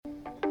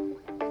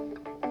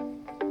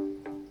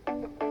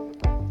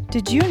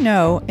Did you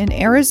know in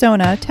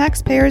Arizona,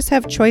 taxpayers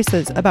have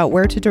choices about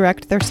where to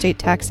direct their state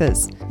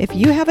taxes? If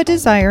you have a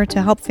desire to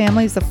help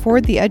families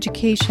afford the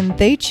education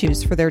they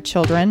choose for their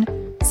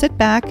children, sit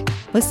back,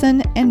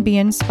 listen, and be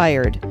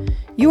inspired.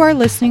 You are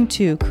listening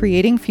to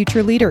Creating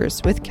Future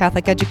Leaders with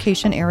Catholic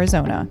Education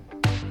Arizona.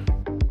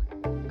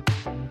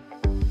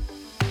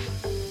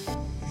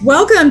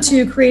 Welcome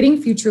to Creating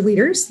Future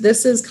Leaders.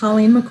 This is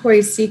Colleen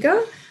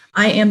McCoy-Sika.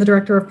 I am the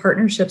Director of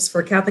Partnerships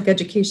for Catholic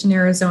Education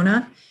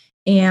Arizona,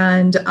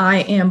 and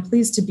I am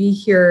pleased to be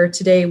here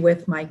today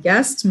with my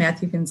guest,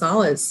 Matthew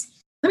Gonzalez.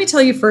 Let me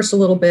tell you first a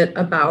little bit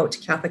about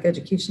Catholic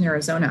Education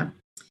Arizona.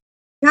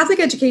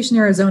 Catholic Education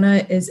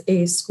Arizona is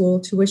a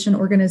school tuition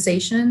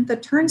organization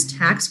that turns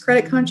tax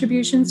credit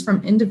contributions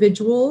from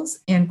individuals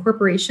and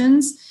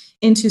corporations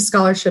into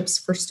scholarships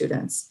for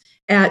students.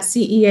 At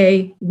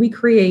CEA, we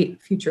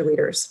create future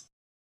leaders.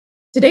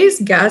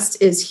 Today's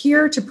guest is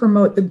here to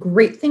promote the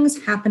great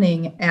things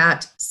happening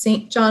at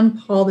St. John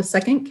Paul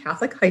II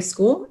Catholic High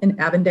School in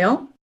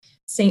Avondale.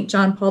 St.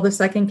 John Paul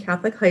II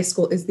Catholic High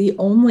School is the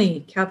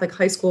only Catholic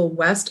high school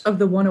west of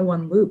the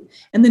 101 Loop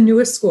and the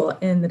newest school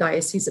in the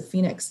Diocese of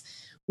Phoenix.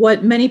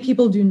 What many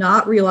people do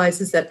not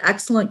realize is that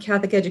excellent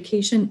Catholic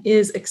education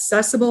is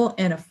accessible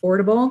and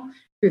affordable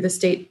through the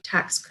state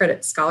tax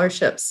credit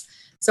scholarships.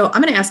 So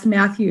I'm going to ask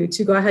Matthew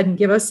to go ahead and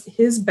give us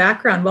his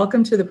background.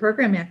 Welcome to the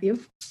program, Matthew.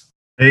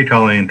 Hey,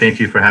 Colleen. Thank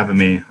you for having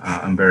me.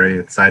 I'm very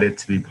excited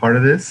to be part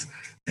of this.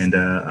 And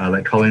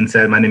like Colleen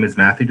said, my name is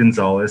Matthew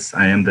Gonzalez.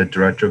 I am the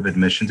Director of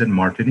Admissions and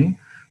Marketing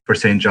for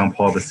St. John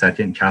Paul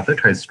II Catholic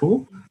High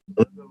School.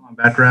 A little bit of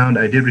my background,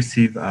 I did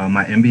receive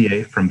my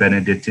MBA from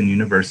Benedictine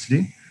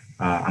University.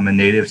 I'm a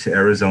native to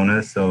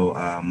Arizona, so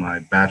my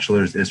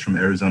bachelor's is from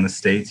Arizona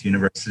State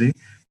University.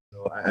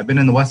 So I've been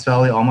in the West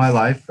Valley all my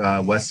life,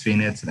 West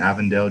Phoenix and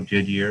Avondale,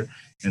 Goodyear.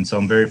 And so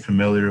I'm very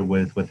familiar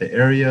with the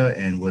area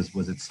and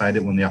was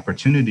excited when the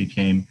opportunity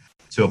came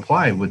to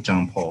apply with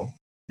John Paul.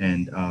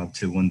 And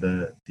to when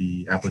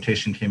the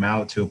application came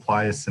out to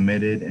apply is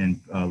submitted, and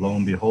lo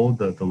and behold,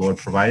 the Lord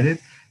provided.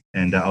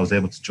 And I was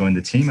able to join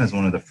the team as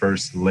one of the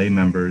first lay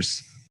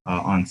members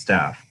on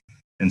staff.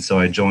 And so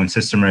I joined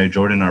Sister Mary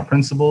Jordan, our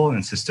principal,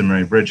 and Sister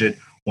Mary Bridget,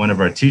 one of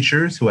our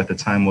teachers, who at the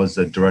time was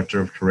the director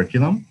of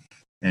curriculum.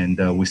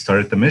 And we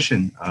started the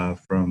mission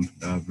from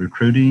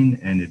recruiting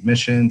and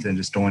admissions and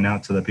just going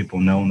out to let people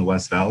know in the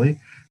West Valley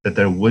that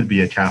there would be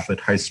a Catholic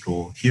high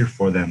school here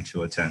for them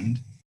to attend.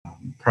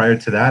 Prior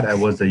to that, I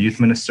was a youth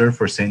minister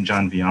for St.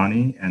 John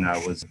Vianney, and I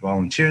was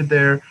volunteered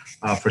there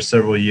for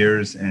several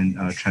years and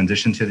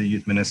transitioned to the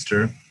youth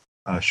minister.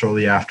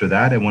 Shortly after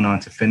that, I went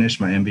on to finish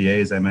my MBA,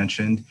 as I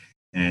mentioned.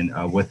 And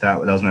with that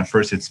was my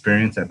first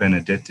experience at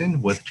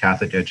Benedictine with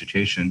Catholic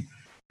education.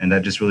 And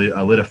that just really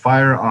lit a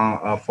fire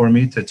for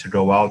me to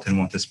go out and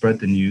want to spread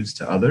the news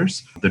to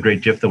others. The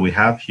great gift that we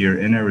have here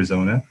in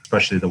Arizona,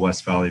 especially the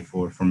West Valley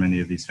for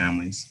many of these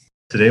families.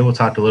 Today, we'll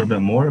talk a little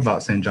bit more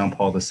about St. John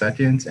Paul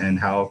II and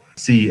how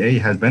CEA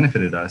has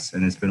benefited us.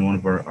 And it's been one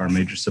of our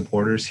major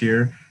supporters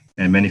here.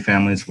 And many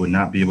families would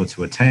not be able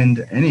to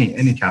attend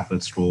any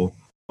Catholic school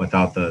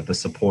without the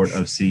support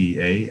of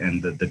CEA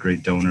and the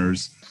great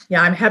donors.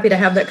 Yeah, I'm happy to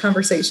have that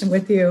conversation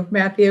with you,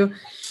 Matthew.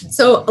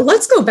 So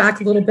let's go back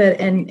a little bit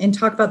and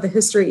talk about the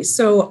history.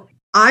 So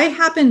I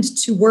happened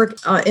to work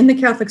in the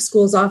Catholic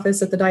Schools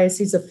office at the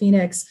Diocese of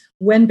Phoenix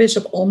when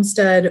Bishop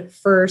Olmsted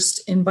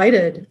first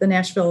invited the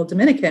Nashville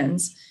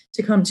Dominicans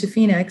to come to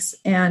Phoenix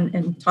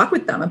and talk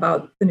with them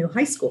about the new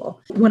high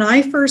school. When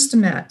I first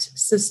met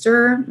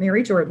Sister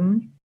Mary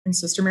Jordan and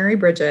Sister Mary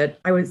Bridget,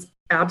 I was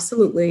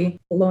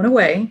absolutely blown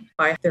away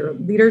by their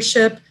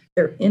leadership,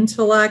 their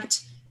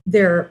intellect,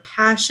 their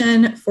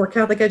passion for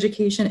Catholic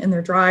education, and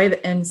their drive.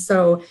 And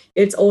so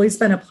it's always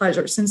been a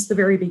pleasure since the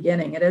very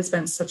beginning. It has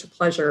been such a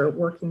pleasure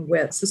working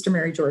with Sister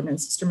Mary Jordan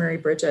and Sister Mary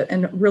Bridget,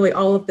 and really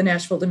all of the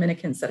Nashville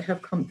Dominicans that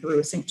have come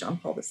through St. John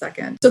Paul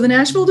II. So the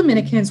Nashville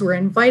Dominicans were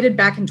invited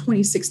back in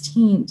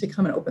 2016 to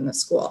come and open the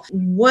school.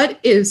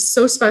 What is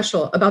so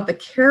special about the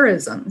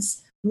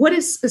charisms? What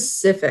is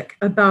specific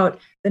about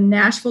the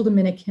Nashville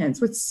Dominicans?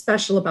 What's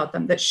special about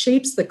them that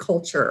shapes the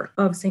culture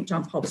of St.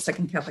 John Paul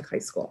II Catholic High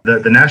School?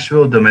 The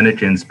Nashville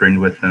Dominicans bring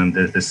with them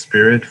the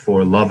spirit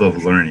for love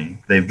of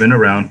learning. They've been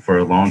around for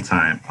a long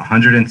time,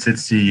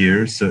 160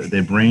 years. So they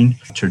bring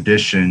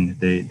tradition,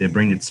 they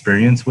bring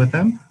experience with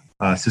them.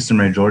 Sister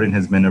Mary Jordan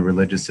has been a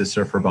religious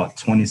sister for about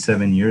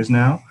 27 years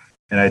now.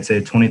 And I'd say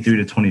 23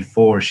 to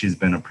 24, she's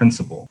been a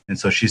principal. And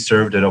so she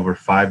served at over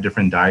 5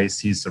 different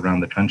dioceses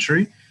around the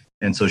country.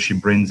 And so she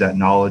brings that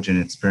knowledge and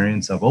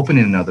experience of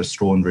opening another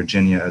school in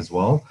Virginia as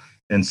well.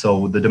 And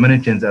so the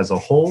Dominicans as a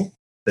whole,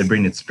 they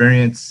bring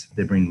experience,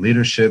 they bring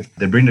leadership,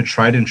 they bring the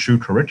tried and true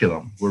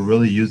curriculum. We're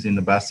really using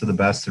the best of the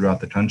best throughout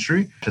the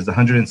country. Because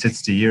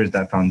 160 years,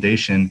 that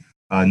foundation,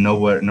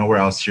 nowhere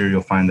else here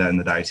you'll find that in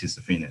the Diocese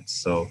of Phoenix.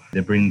 So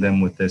they bring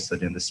them with this,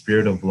 again, the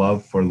spirit of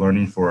love for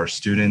learning for our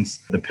students.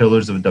 The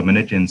pillars of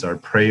Dominicans are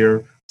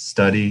prayer,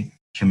 study,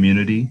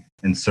 community,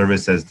 and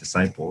service as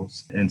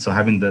disciples. And so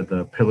having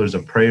the pillars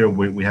of prayer,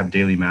 we have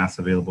daily mass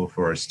available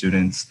for our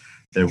students.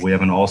 We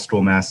have an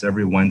all-school mass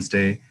every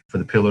Wednesday. For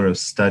the pillar of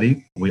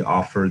study, we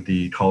offer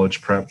the college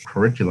prep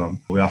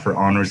curriculum. We offer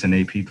honors and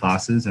AP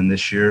classes, and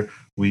this year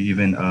we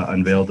even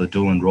unveiled a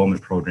dual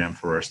enrollment program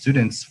for our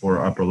students,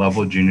 for upper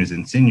level juniors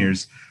and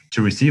seniors,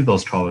 to receive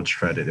those college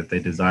credit if they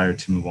desire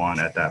to move on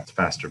at that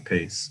faster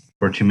pace.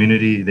 For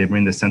community, they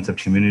bring the sense of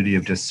community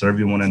of just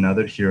serving one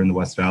another here in the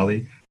West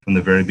Valley. From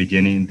the very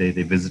beginning, they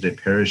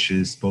visited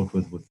parishes, spoke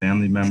with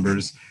family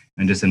members,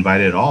 and just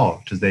invited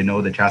all, because they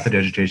know that Catholic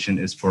education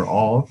is for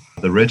all,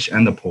 the rich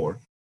and the poor.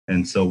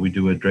 And so we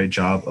do a great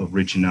job of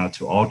reaching out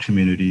to all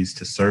communities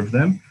to serve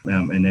them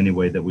in any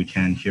way that we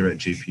can here at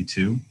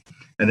JP2.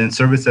 And then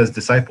service as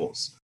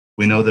disciples.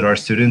 We know that our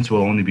students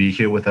will only be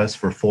here with us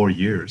for 4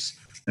 years.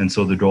 And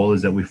so the goal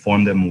is that we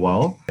form them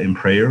well in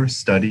prayer,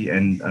 study,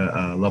 and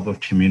love of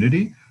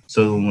community.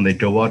 So when they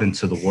go out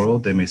into the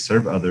world, they may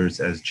serve others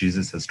as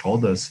Jesus has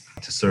called us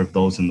to serve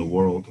those in the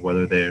world,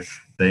 whether they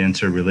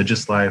enter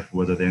religious life,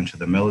 whether they enter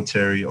the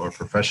military or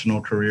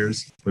professional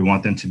careers. We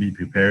want them to be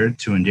prepared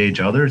to engage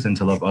others and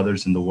to love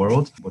others in the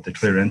world with a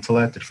clear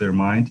intellect, a clear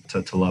mind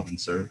to love and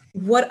serve.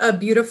 What a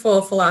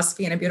beautiful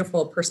philosophy and a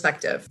beautiful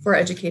perspective for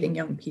educating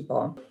young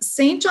people.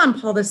 St. John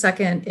Paul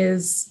II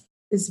is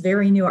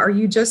very new. Are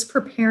you just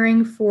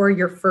preparing for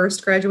your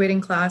first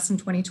graduating class in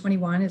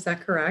 2021? Is that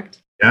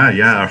correct?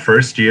 Yeah. Our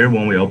first year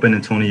when we opened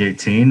in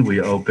 2018,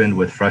 we opened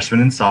with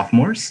freshmen and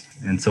sophomores.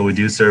 And so we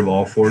do serve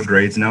all 4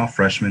 grades now,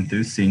 freshman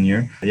through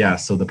senior. Yeah,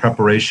 so the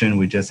preparation,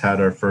 we just had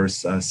our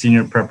first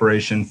senior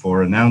preparation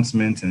for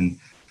announcement and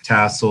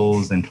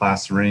tassels and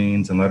class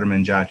rings and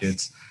letterman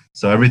jackets.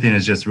 So everything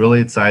is just really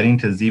exciting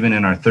because even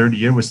in our 3rd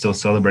year, we're still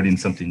celebrating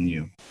something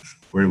new.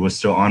 We're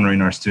still honoring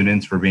our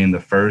students for being the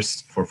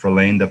first, for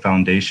laying the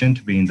foundation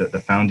to being the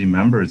founding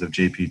members of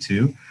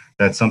JP2.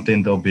 That's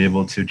something they'll be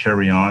able to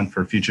carry on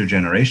for future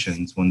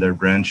generations. When their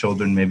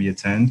grandchildren maybe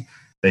attend,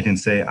 they can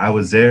say, I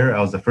was there, I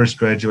was the first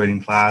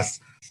graduating class,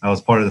 I was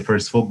part of the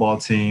first football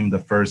team, the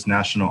first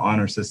National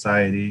Honor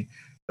Society,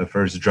 the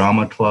first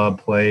drama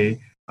club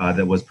play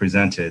that was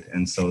presented.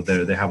 And so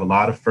they have a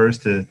lot of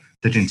firsts to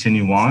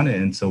continue on.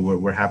 And so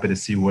we're happy to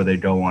see where they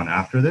go on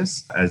after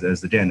this,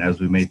 as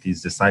we make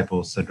these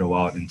disciples to go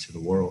out into the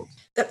world.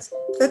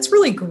 That's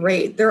really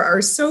great. There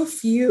are so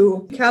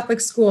few Catholic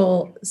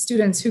school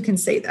students who can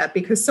say that,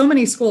 because so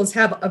many schools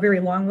have a very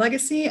long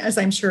legacy, as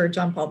I'm sure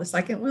John Paul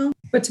II will.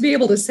 But to be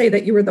able to say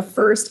that you were the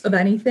first of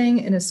anything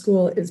in a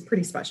school is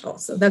pretty special.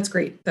 So that's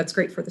great. That's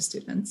great for the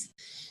students.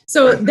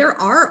 So there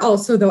are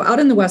also, though, out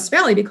in the West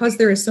Valley, because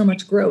there is so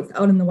much growth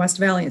out in the West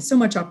Valley and so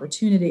much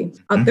opportunity,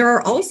 there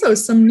are also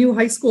some new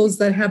high schools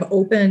that have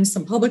opened,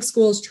 some public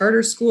schools,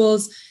 charter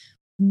schools.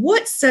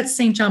 What sets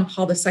St. John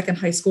Paul II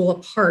High School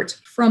apart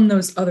from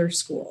those other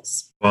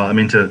schools? Well, I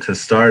mean, to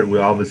start, we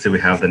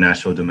have the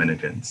Nashville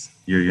Dominicans.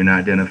 You're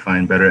not going to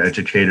find better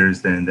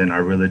educators than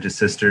our religious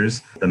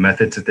sisters. The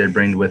methods that they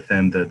bring with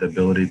them, the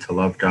ability to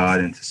love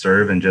God and to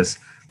serve and just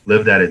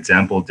live that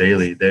example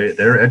daily.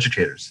 They're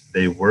educators.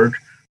 They work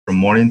from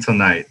morning till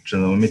night. So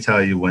let me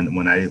tell you,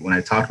 when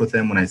I talk with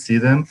them, when I see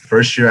them,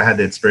 first year I had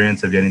the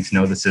experience of getting to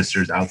know the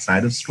sisters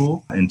outside of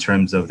school in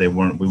terms of we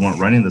weren't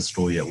running the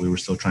school yet. We were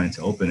still trying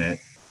to open it.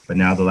 But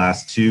now the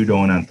last 2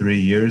 going on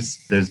 3 years,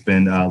 there's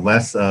been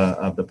less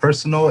of the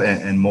personal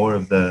and more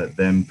of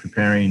them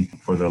preparing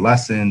for their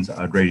lessons,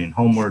 grading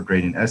homework,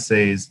 grading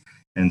essays.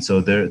 And so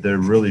they're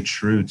really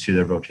true to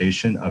their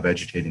vocation of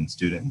educating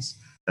students.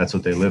 That's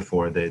what they live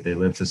for. They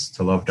live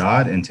to love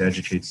God and to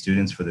educate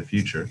students for the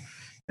future.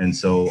 And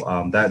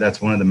so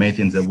that's one of the main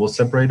things that will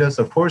separate us.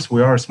 Of course,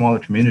 we are a smaller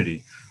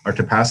community. Our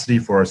capacity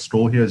for our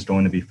school here is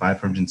going to be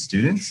 500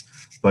 students,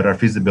 but our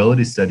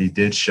feasibility study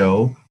did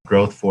show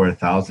growth for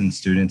 1,000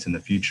 students in the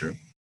future.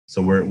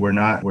 So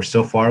we're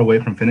still far away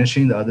from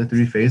finishing the other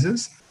 3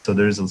 phases. So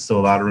there's still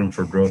a lot of room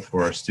for growth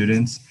for our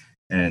students.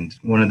 And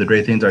one of the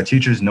great things, our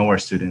teachers know our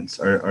students.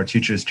 Our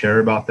teachers care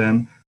about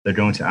them. They're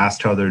going to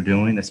ask how they're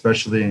doing,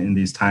 especially in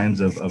these times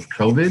of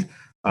COVID,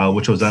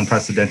 which was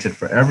unprecedented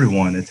for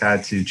everyone. It's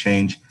had to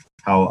change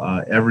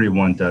how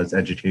everyone does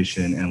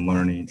education and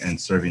learning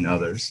and serving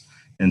others.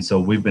 And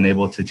so we've been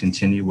able to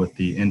continue with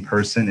the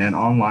in-person and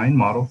online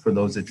model for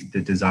those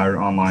that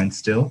desire online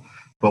still,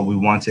 but we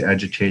want to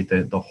educate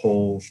the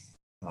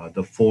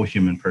full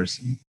human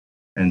person.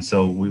 And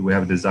so we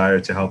have a desire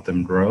to help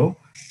them grow,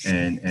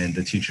 and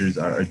the teachers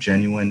are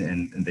genuine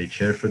and they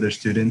care for their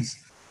students.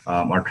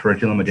 Our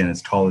curriculum, again,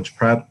 is college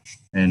prep,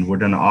 and we're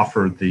going to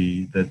offer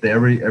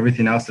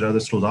everything else that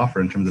other schools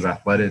offer in terms of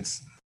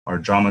athletics, our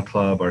drama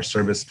club, our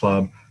service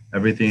club,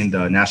 everything,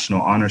 the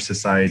National Honor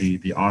Society,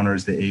 the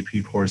honors, the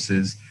AP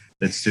courses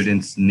that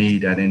students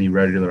need at any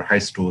regular high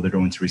school. They're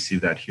going to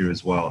receive that here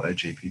as well at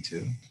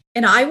JP2.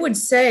 And I would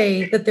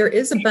say that there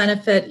is a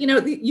benefit.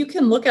 You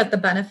can look at the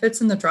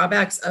benefits and the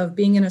drawbacks of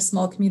being in a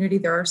small community.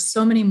 There are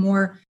so many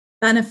more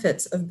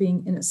benefits of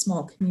being in a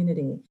small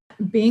community.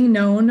 Being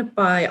known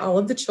by all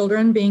of the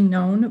children, being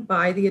known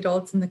by the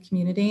adults in the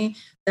community,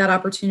 that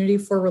opportunity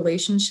for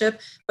relationship,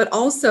 but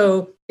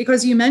also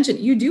because you mentioned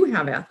you do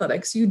have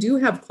athletics, you do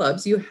have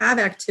clubs, you have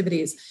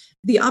activities.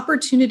 the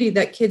opportunity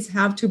that kids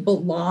have to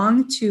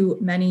belong to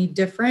many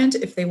different,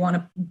 if they want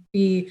to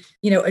be,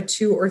 a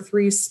 2 or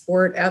 3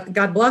 sport,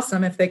 God bless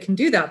them if they can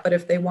do that. But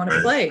if they want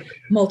to play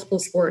multiple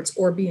sports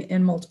or be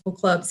in multiple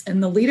clubs,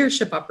 and the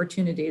leadership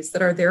opportunities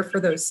that are there for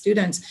those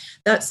students,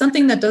 that's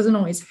something that doesn't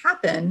always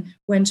happen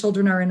when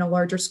children are in a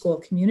larger school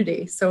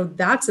community. So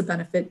that's a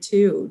benefit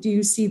too. Do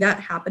you see that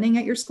happening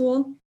at your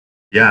school?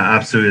 Yeah,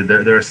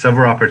 absolutely. There are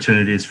several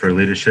opportunities for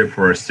leadership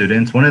for our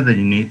students. One of the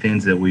unique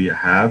things that we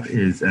have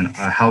is a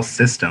house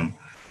system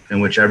in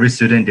which every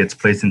student gets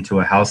placed into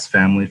a house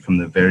family from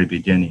the very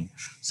beginning.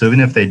 So even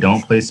if they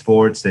don't play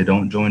sports, they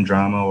don't join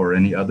drama or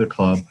any other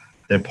club,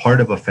 they're part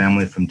of a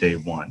family from day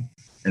one.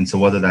 And so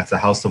whether that's the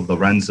house of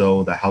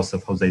Lorenzo, the house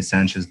of Jose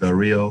Sanchez Del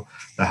Rio,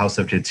 the house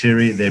of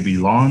Titiri, they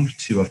belong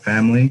to a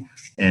family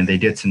and they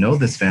get to know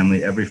this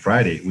family every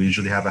Friday. We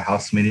usually have a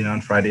house meeting on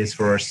Fridays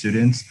for our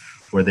students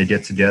where they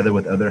get together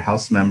with other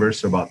house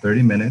members for about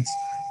 30 minutes,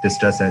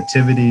 discuss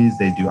activities,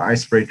 they do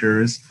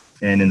icebreakers,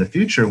 and in the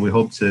future, we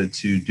hope to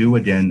do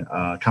again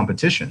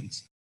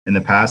competitions. In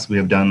the past, we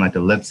have done like a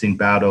lip sync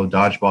battle,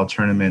 dodgeball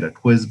tournament, a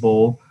quiz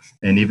bowl,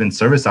 and even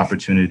service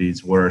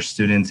opportunities where our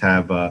students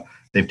have,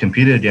 they've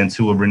competed against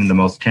who will bring the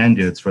most canned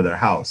goods for their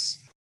house.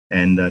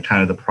 And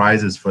kind of the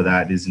prizes for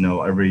that is,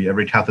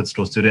 every Catholic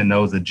school student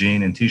knows that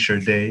jean and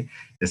t-shirt day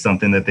is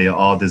something that they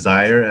all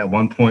desire at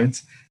one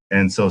point.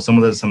 And so some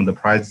of the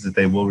prizes that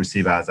they will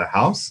receive as a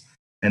house,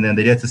 and then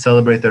they get to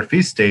celebrate their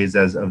feast days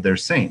as of their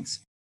saints.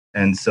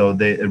 And so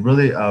it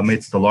really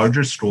makes the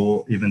larger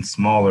school even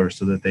smaller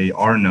so that they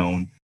are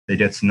known, they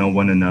get to know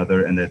one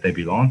another, and that they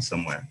belong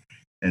somewhere.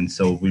 And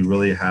so we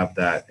really have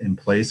that in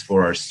place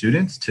for our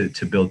students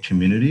to build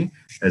community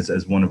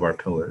as one of our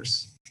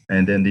pillars.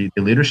 And then the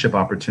leadership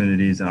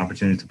opportunities and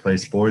opportunities to play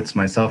sports.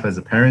 Myself, as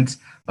a parent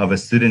of a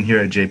student here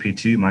at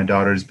JP2, my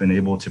daughter's been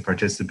able to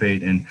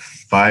participate in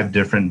 5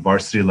 different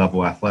varsity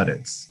level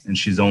athletics, and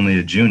she's only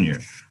a junior.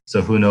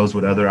 So who knows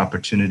what other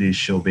opportunities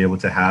she'll be able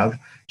to have.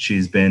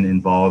 She's been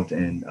involved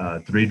in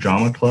 3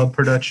 drama club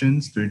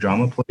productions, 3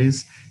 drama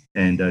plays,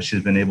 and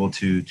she's been able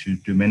to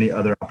do many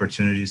other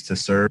opportunities to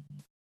serve.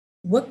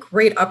 What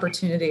great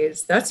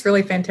opportunities. That's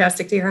really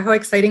fantastic to hear. How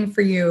exciting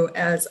for you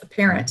as a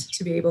parent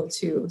to be able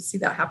to see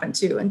that happen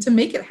too, and to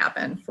make it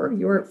happen for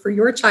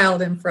your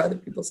child and for other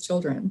people's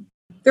children.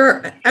 There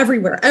are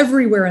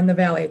everywhere in the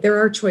Valley, there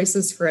are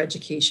choices for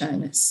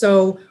education.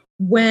 So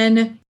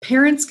when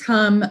parents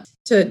come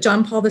to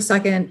John Paul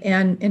II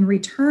and in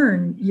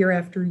return year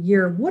after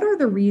year, what are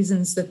the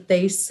reasons that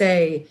they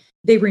say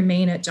they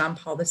remain at John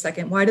Paul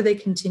II? Why do they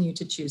continue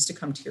to choose to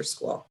come to your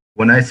school?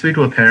 When I speak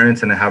with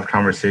parents and I have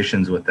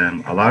conversations with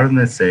them, a lot of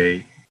them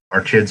say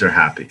our kids are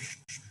happy.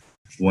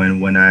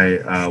 When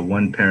I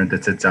one parent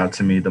that sits out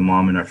to me, the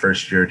mom in our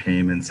first year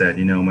came and said,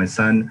 my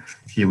son,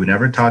 he would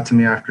never talk to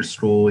me after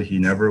school. He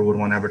never would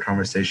want to have a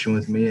conversation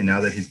with me. And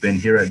now that he's been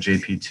here at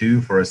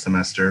JP2 for a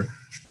semester,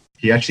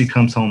 he actually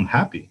comes home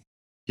happy.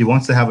 He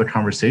wants to have a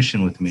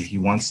conversation with me. He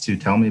wants to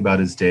tell me about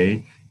his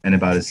day and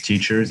about his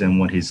teachers and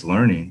what he's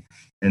learning.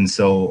 And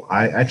so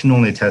I can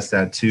only attest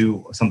that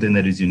to something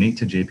that is unique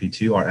to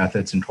JP2, our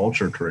ethics and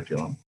culture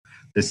curriculum.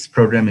 This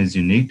program is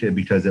unique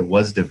because it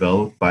was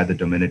developed by the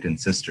Dominican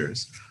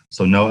sisters.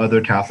 So no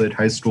other Catholic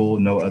high school,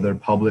 no other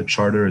public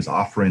charter is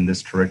offering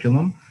this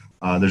curriculum.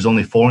 There's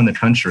only 4 in the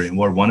country, and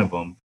we're one of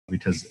them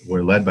because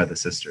we're led by the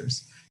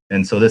sisters.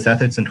 And so this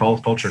ethics and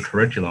culture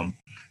curriculum,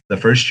 the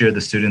first year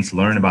the students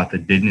learn about the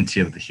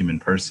dignity of the human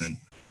person.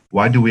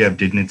 Why do we have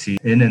dignity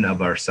in and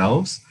of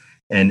ourselves?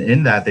 And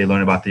in that, they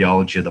learn about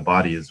theology of the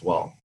body as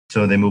well.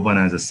 So they move on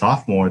as a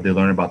sophomore, they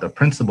learn about the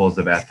principles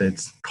of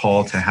ethics,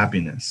 call to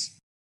happiness.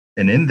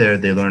 And in there,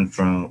 they learn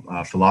from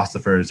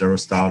philosophers,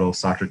 Aristotle,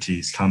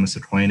 Socrates, Thomas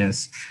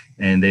Aquinas,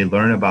 and they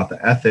learn about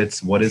the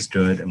ethics, what is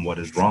good and what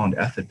is wrong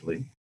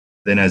ethically.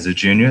 Then as a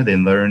junior,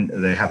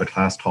 they have a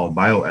class called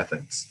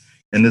bioethics.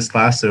 In this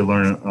class, they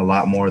learn a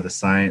lot more of the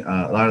science,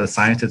 a lot of the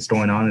science that's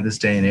going on in this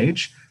day and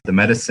age. The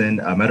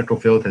medical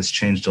field has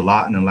changed a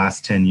lot in the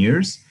last 10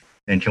 years.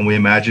 And can we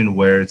imagine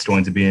where it's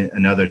going to be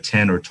another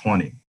 10 or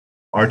 20?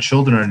 Our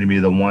children are going to be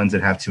the ones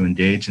that have to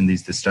engage in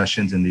these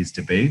discussions, in these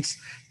debates,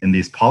 in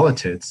these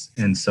politics.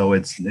 And so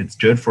it's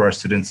good for our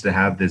students to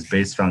have this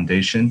base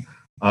foundation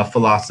of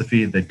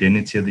philosophy, the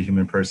dignity of the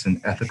human person,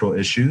 ethical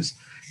issues.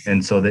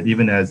 And so that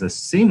even as a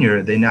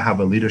senior, they now have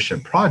a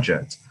leadership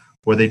project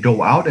where they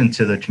go out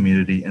into the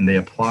community and they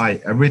apply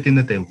everything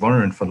that they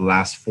learned for the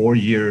last 4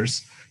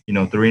 years,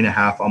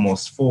 3.5,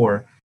 almost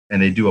 4,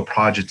 and they do a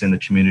project in the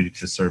community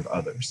to serve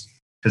others.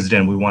 Because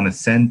again, we want to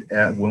send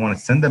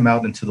them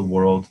out into the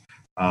world.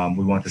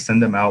 We want to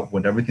send them out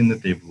with everything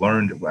that they've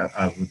learned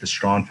with the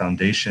strong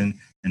foundation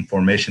and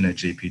formation at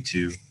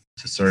JP2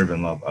 to serve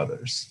and love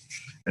others.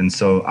 And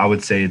so I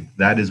would say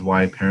that is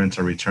why parents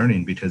are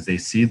returning, because they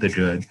see the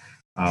good.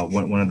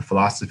 One of the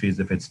philosophies,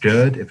 if it's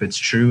good, if it's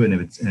true, and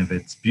if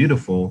it's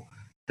beautiful,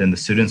 then the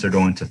students are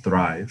going to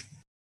thrive.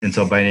 And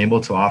so being able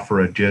to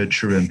offer a good,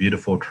 true, and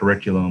beautiful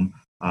curriculum,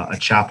 a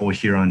chapel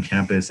here on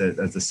campus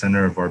as the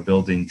center of our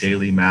building,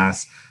 daily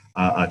mass,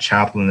 a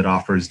chaplain that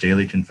offers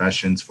daily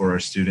confessions for our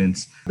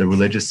students, the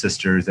religious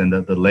sisters, and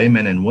the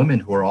laymen and women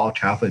who are all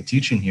Catholic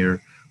teaching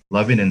here,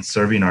 loving and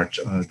serving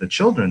the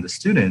children, the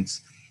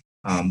students.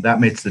 That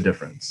makes the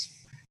difference.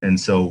 And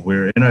so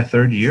we're in our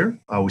third year.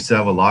 We still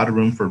have a lot of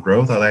room for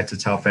growth. I like to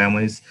tell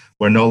families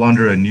we're no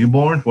longer a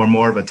newborn. We're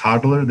more of a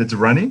toddler that's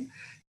running.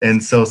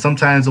 And so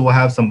sometimes we'll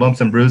have some bumps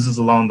and bruises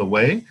along the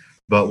way,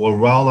 but we're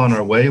well on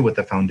our way with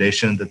the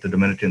foundation that the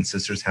Dominican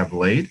sisters have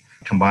laid,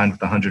 combined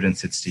with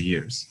 160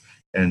 years.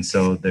 And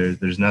so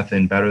there's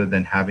nothing better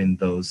than having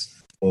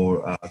those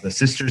for the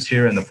sisters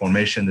here and the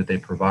formation that they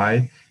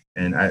provide.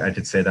 And I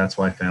could say that's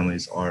why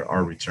families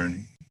are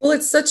returning. Well,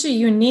 it's such a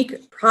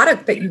unique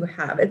product that you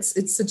have.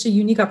 It's such a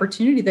unique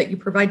opportunity that you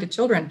provide to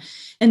children.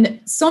 And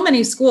so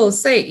many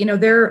schools say,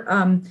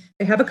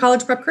 they have a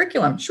college prep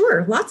curriculum.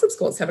 Sure, lots of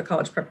schools have a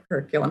college prep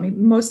curriculum. I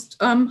mean, most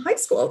high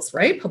schools,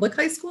 right? Public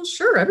high schools,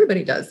 sure,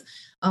 everybody does.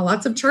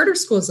 Lots of charter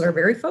schools that are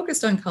very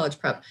focused on college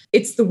prep.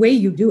 It's the way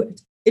you do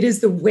it. It is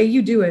the way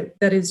you do it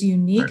that is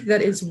unique, right,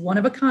 that is one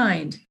of a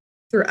kind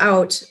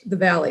throughout the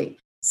Valley.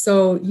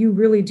 So you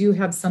really do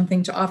have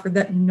something to offer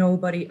that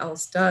nobody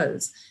else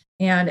does.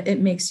 And it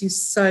makes you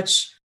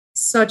such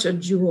a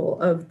jewel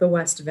of the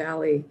West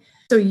Valley.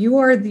 So you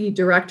are the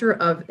director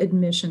of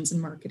admissions and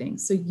marketing.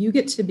 So you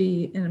get to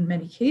be, in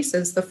many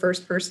cases, the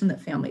first person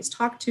that families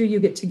talk to.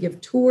 You get to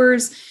give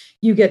tours.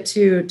 You get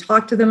to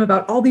talk to them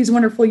about all these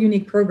wonderful,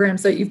 unique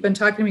programs that you've been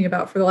talking to me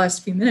about for the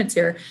last few minutes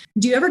here.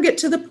 Do you ever get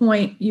to the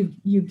point you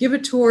give a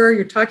tour,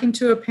 you're talking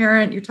to a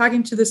parent, you're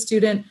talking to the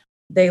student,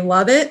 they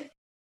love it,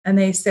 and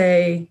they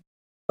say,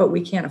 but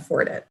we can't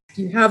afford it?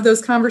 Do you have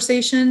those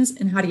conversations,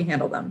 and how do you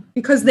handle them?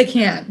 Because they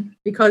can.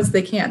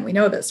 We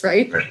know this,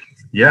 right?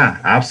 Yeah,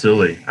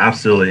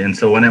 absolutely. And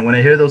so when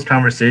I hear those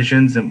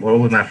conversations, and what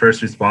was my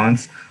first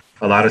response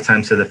a lot of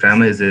times to the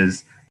families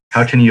is,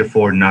 how can you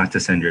afford not to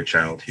send your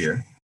child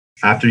here?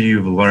 After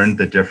you've learned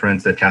the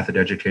difference that Catholic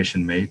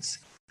education makes,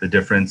 the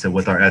difference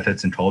with our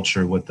ethics and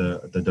culture, with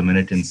the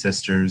Dominican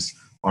sisters,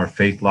 our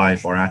faith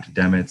life, our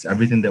academics,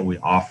 everything that we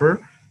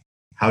offer,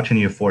 how can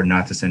you afford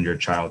not to send your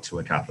child to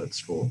a Catholic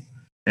school?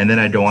 And then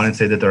I go on and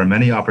say that there are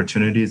many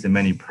opportunities and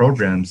many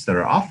programs that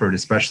are offered,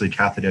 especially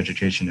Catholic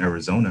Education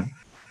Arizona.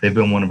 They've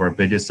been one of our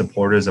biggest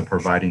supporters of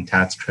providing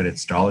tax credit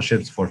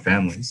scholarships for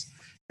families.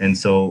 And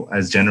so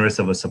as generous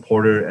of a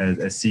supporter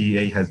as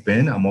CEA has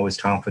been, I'm always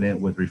confident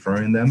with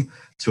referring them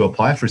to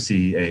apply for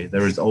CEA.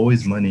 There is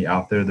always money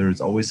out there. There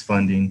is always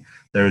funding.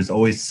 There is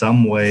always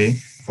some way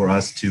for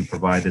us to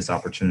provide this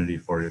opportunity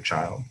for your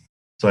child.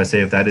 So I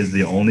say if that is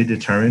the only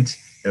deterrent,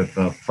 if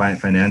a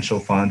financial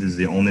fund is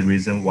the only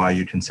reason why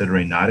you're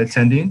considering not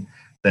attending,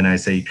 then I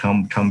say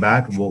come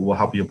back. We'll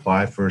help you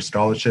apply for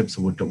scholarships.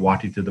 We'll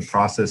walk you through the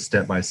process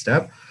step by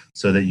step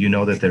so that you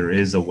know that there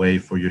is a way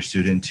for your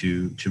student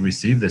to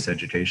receive this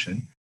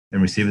education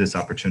and receive this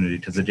opportunity.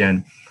 Because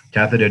again,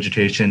 Catholic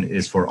education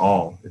is for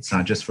all. It's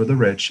not just for the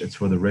rich. It's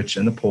for the rich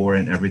and the poor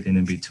and everything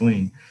in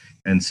between.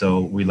 And so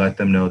we let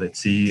them know that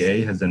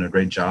CEA has done a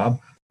great job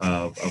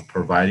of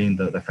providing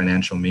the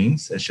financial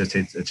means. It's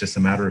just a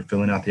matter of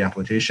filling out the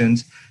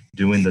applications,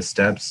 doing the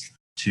steps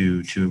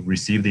to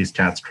receive these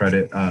tax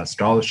credit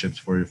scholarships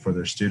for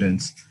their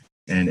students,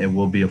 and it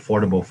will be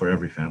affordable for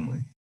every family.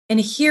 And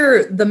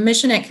here, the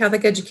mission at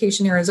Catholic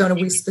Education Arizona,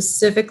 we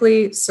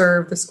specifically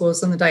serve the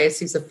schools in the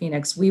Diocese of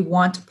Phoenix. We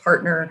want to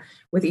partner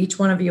with each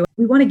one of you.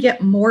 We want to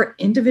get more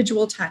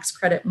individual tax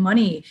credit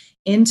money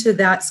into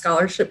that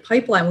scholarship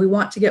pipeline. We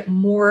want to get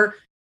more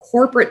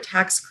corporate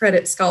tax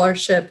credit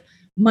scholarship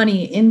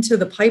money into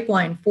the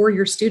pipeline for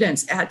your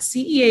students. At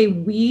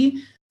CEA,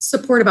 we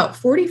support about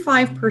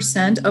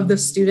 45% of the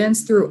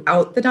students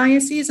throughout the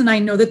diocese. And I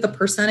know that the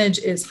percentage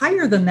is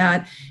higher than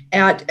that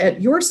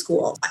at your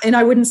school. And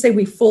I wouldn't say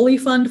we fully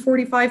fund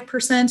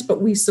 45%,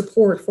 but we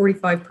support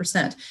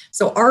 45%.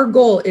 So our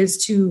goal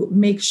is to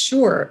make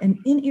sure, and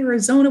in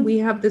Arizona, we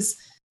have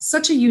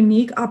such a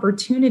unique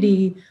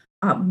opportunity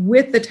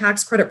with the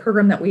tax credit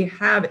program that we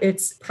have.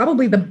 It's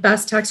probably the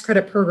best tax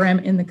credit program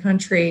in the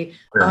country.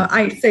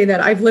 I say that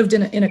I've lived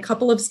in a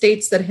couple of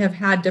states that have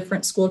had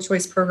different school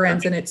choice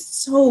programs, and it's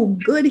so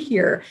good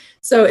here.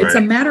 So it's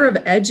a matter of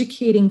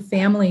educating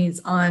families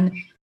on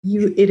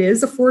it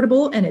is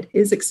affordable and it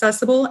is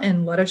accessible,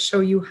 and let us show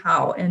you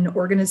how. And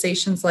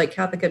organizations like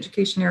Catholic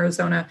Education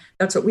Arizona,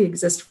 that's what we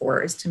exist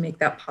for, is to make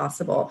that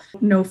possible.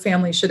 No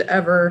family should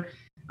ever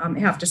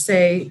have to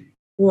say,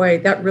 boy,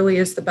 that really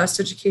is the best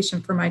education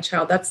for my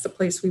child. That's the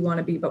place we want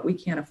to be, but we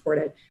can't afford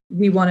it.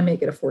 We want to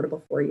make it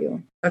affordable for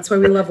you. That's why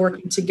we love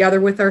working together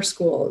with our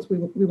schools.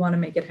 We want to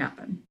make it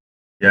happen.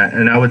 Yeah,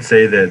 and I would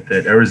say that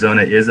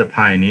Arizona is a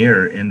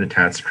pioneer in the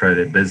tax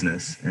credit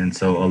business. And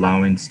so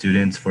allowing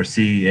students for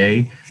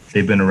CEA,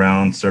 they've been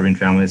around serving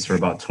families for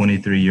about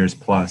 23 years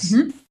plus.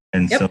 Mm-hmm.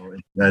 And so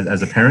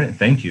as a parent,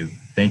 thank you.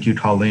 Thank you,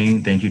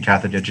 Colleen. Thank you,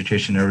 Catholic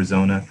Education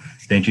Arizona.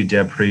 Thank you,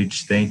 Deb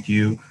Preach. Thank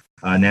you,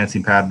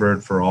 Nancy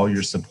Padbert, for all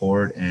your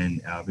support.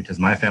 And because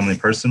my family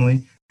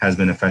personally has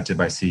been affected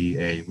by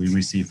CEA, we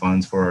receive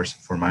funds for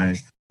my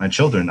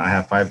children. I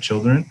have 5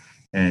 children,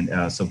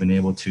 And so being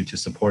able to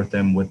support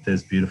them with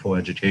this beautiful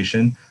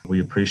education,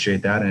 we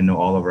appreciate that. And I know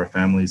all of our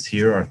families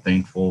here are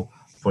thankful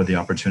for the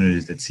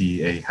opportunities that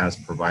CEA has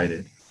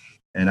provided.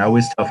 And I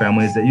always tell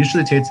families that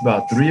usually takes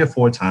about 3 or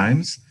 4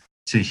 times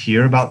to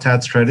hear about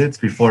tax credits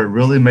before it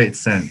really made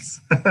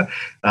sense.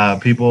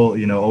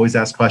 People, always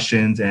ask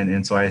questions.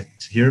 And so I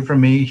hear it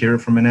from me, hear it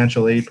from a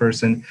financial aid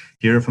person,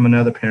 hear it from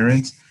another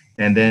parent.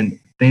 And then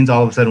things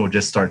all of a sudden will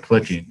just start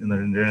clicking. And they're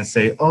going to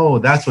say, oh,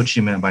 that's what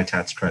she meant by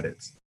tax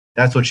credits.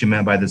 That's what she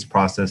meant by this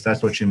process.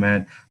 That's what she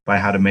meant by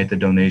how to make the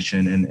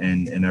donation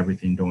and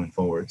everything going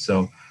forward.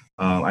 So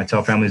I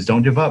tell families,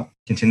 don't give up.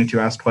 Continue to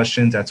ask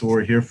questions. That's what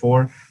we're here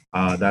for.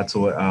 That's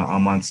what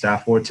I'm on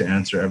staff for, to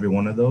answer every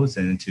one of those.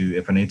 And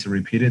if I need to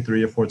repeat it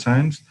 3 or 4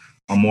 times,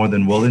 I'm more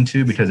than willing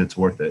to, because it's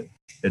worth it.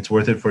 It's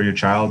worth it for your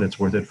child. It's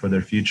worth it for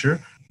their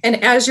future.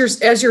 And as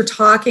you're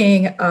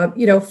talking,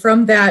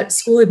 from that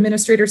school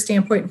administrator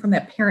standpoint and from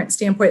that parent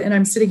standpoint, and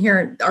I'm sitting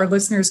here, our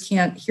listeners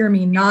can't hear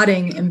me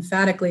nodding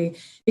emphatically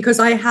because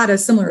I had a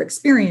similar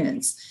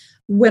experience.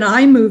 When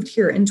I moved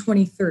here in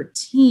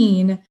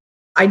 2013,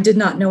 I did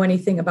not know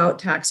anything about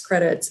tax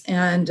credits,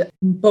 and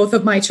both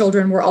of my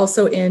children were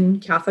also in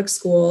Catholic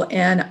school,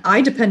 and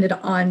I depended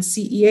on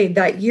CEA.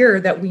 That year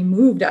that we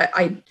moved,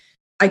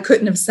 I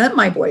couldn't have sent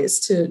my boys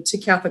to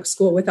Catholic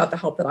school without the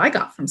help that I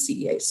got from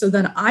CEA. So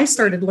then I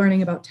started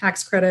learning about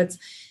tax credits,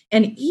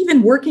 and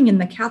even working in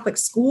the Catholic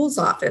schools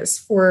office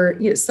for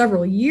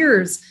several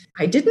years,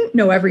 I didn't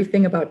know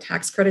everything about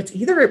tax credits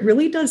either. It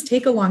really does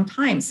take a long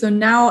time. So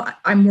now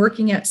I'm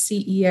working at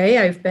CEA.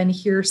 I've been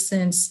here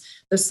since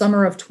the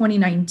summer of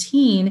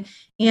 2019,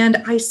 and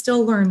I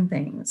still learn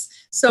things.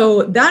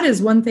 So that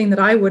is one thing that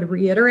I would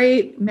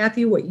reiterate,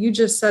 Matthew, what you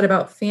just said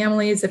about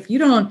families. If you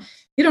don't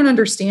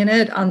understand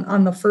it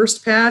on the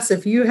first pass,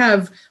 if you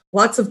have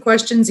lots of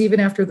questions,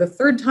 even after the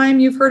 3rd time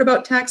you've heard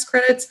about tax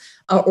credits,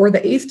 or the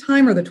 8th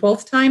time or the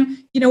 12th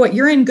time, you know what,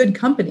 you're in good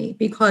company,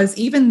 because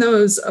even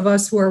those of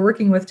us who are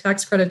working with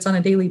tax credits on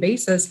a daily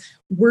basis,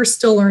 we're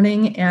still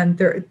learning, and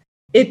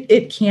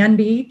it can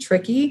be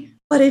tricky,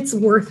 but it's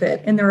worth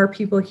it. And there are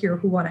people here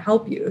who want to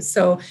help you.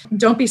 So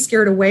don't be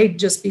scared away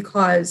just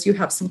because you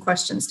have some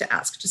questions to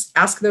ask. Just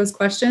ask those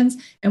questions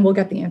and we'll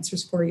get the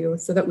answers for you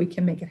so that we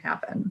can make it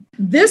happen.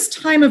 This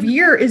time of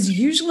year is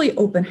usually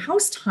open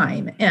house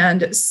time.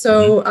 And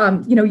so,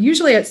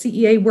 usually at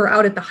CEA, we're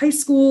out at the high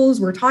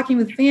schools, we're talking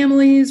with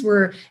families,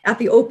 we're at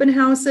the open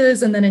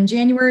houses. And then in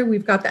January,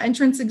 we've got the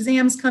entrance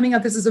exams coming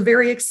up. This is a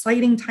very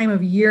exciting time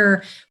of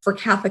year for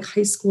Catholic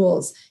high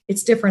schools.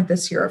 It's different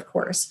this year, of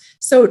course.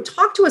 So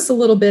talk to us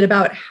a little bit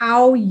about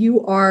how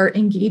you are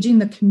engaging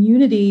the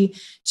community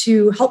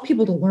to help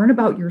people to learn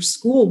about your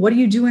school. What are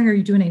you doing? Are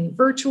you doing any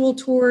virtual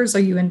tours? Are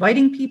you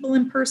inviting people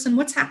in person?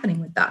 What's happening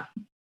with that?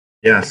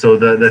 Yeah, so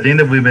the thing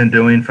that we've been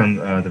doing from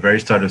the very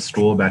start of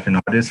school back in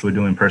August, we're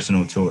doing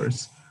personal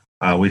tours.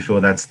 We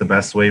feel that's the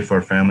best way for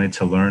a family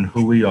to learn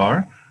who we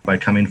are, by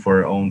coming for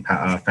our own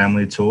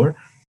family tour.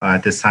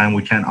 At this time,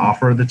 we can't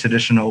offer the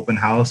traditional open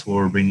house where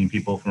we're bringing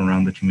people from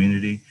around the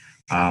community,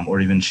 or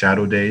even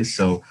shadow days.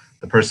 So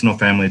the personal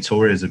family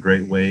tour is a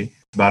great way.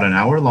 It's about an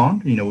hour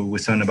long. We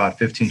spend about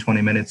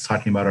 15-20 minutes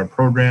talking about our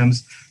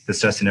programs,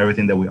 discussing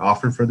everything that we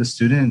offer for the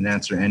student, and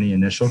answer any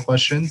initial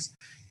questions.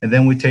 And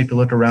then we take a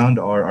look around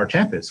our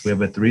campus. We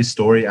have a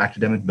 3-story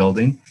academic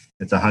building.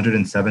 It's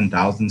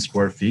 107,000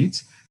 square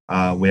feet.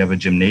 We have a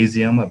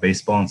gymnasium, a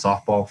baseball and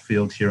softball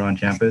field here on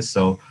campus.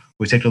 So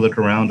we take a look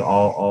around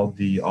all of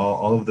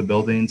the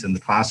buildings and the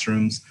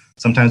classrooms.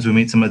 Sometimes we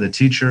meet some of the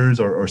teachers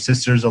or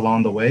sisters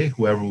along the way,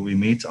 whoever we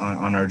meet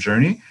on our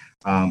journey.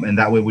 And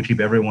that way we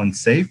keep everyone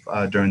safe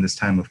during this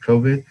time of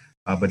COVID,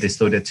 but they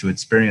still get to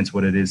experience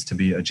what it is to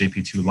be a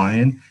JP2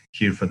 Lion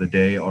here for the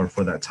day or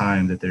for that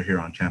time that they're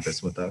here on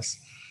campus with us.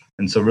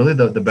 And so really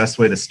the best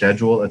way to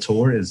schedule a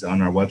tour is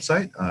on our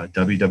website,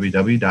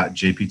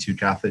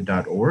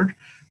 www.jp2catholic.org.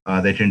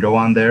 They can go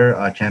on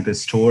there,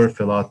 campus tour,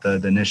 fill out the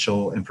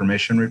initial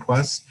information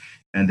request,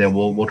 and then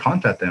we'll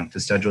contact them to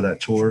schedule that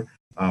tour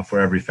for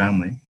every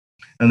family.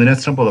 In the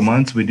next couple of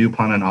months, we do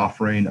plan on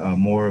offering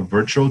more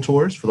virtual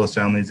tours for those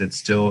families that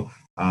still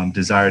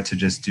desire to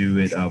just do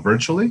it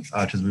virtually,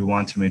 because we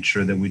want to make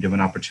sure that we give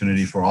an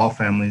opportunity for all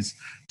families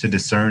to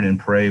discern and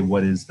pray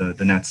what is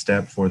the next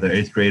step for the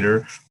 8th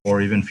grader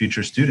or even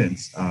future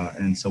students.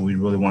 And so we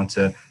really want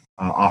to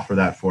offer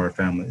that for our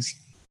families.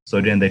 So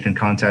again, they can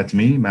contact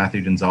me,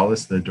 Matthew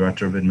Gonzalez, the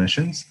Director of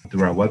Admissions,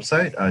 through our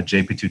website,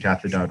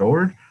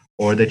 jp2catholic.org,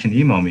 or they can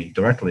email me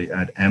directly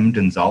at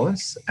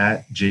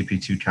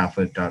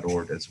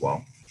mgonzalez@jp2catholic.org as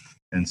well.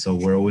 And so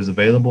we're always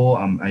available.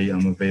 I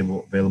am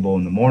available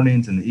in the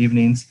mornings and the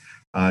evenings,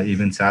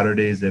 even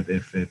Saturdays if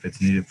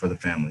it's needed for the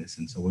families.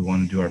 And so we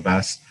want to do our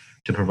best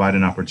to provide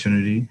an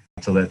opportunity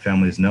to let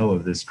families know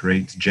of this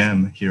great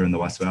gem here in the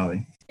West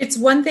Valley. It's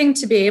one thing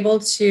to be able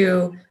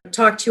to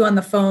talk to you on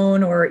the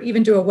phone or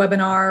even do a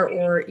webinar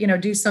or,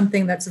 do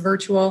something that's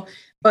virtual,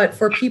 but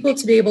for people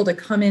to be able to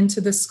come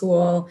into the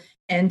school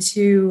and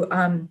to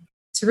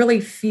really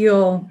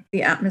feel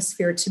the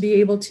atmosphere, to be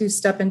able to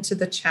step into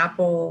the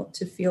chapel,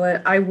 to feel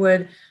it, I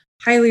would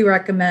highly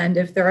recommend,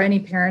 if there are any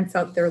parents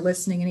out there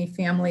listening, any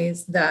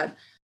families that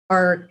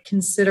are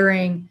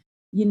considering,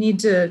 you need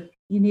to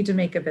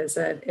make a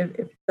visit.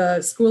 If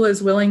the school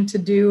is willing to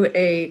do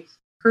a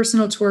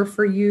personal tour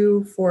for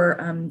you for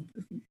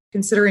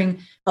considering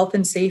health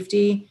and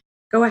safety,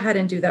 go ahead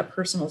and do that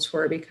personal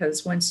tour,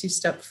 because once you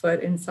step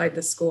foot inside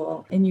the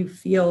school and you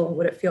feel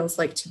what it feels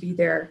like to be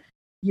there,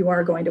 you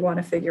are going to want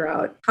to figure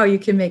out how you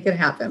can make it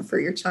happen for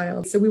your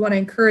child. So we want to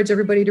encourage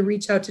everybody to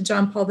reach out to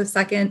John Paul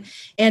II.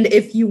 And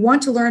if you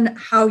want to learn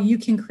how you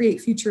can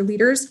create future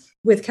leaders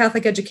with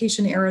Catholic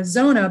Education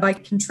Arizona by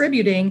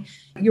contributing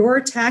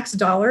your tax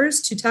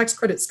dollars to tax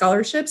credit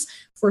scholarships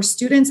for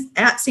students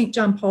at St.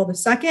 John Paul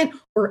II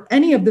or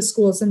any of the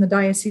schools in the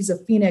Diocese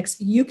of Phoenix,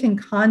 you can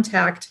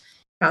contact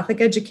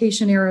Catholic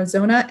Education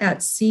Arizona at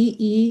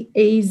ceaz.org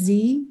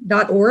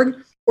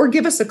or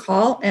give us a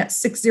call at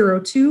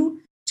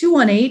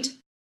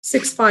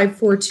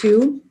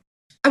 602-218-6542.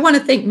 I want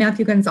to thank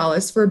Matthew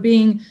Gonzalez for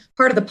being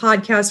part of the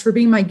podcast, for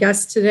being my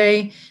guest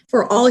today,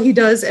 for all he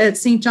does at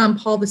St. John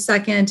Paul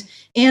II.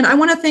 And I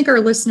want to thank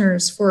our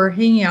listeners for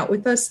hanging out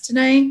with us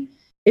today.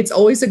 It's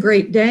always a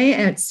great day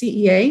at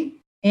CEA,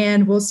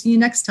 and we'll see you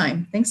next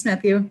time. Thanks,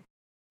 Matthew.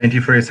 Thank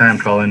you for your time,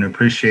 Colin.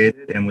 Appreciate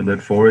it. And we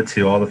look forward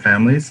to all the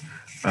families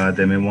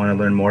that may want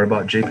to learn more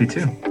about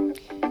JP2.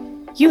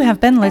 You have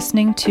been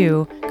listening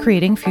to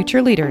Creating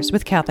Future Leaders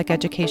with Catholic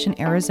Education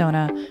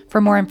Arizona. For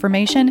more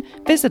information,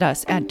 visit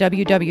us at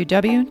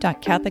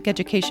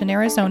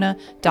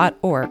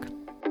www.catholiceducationarizona.org.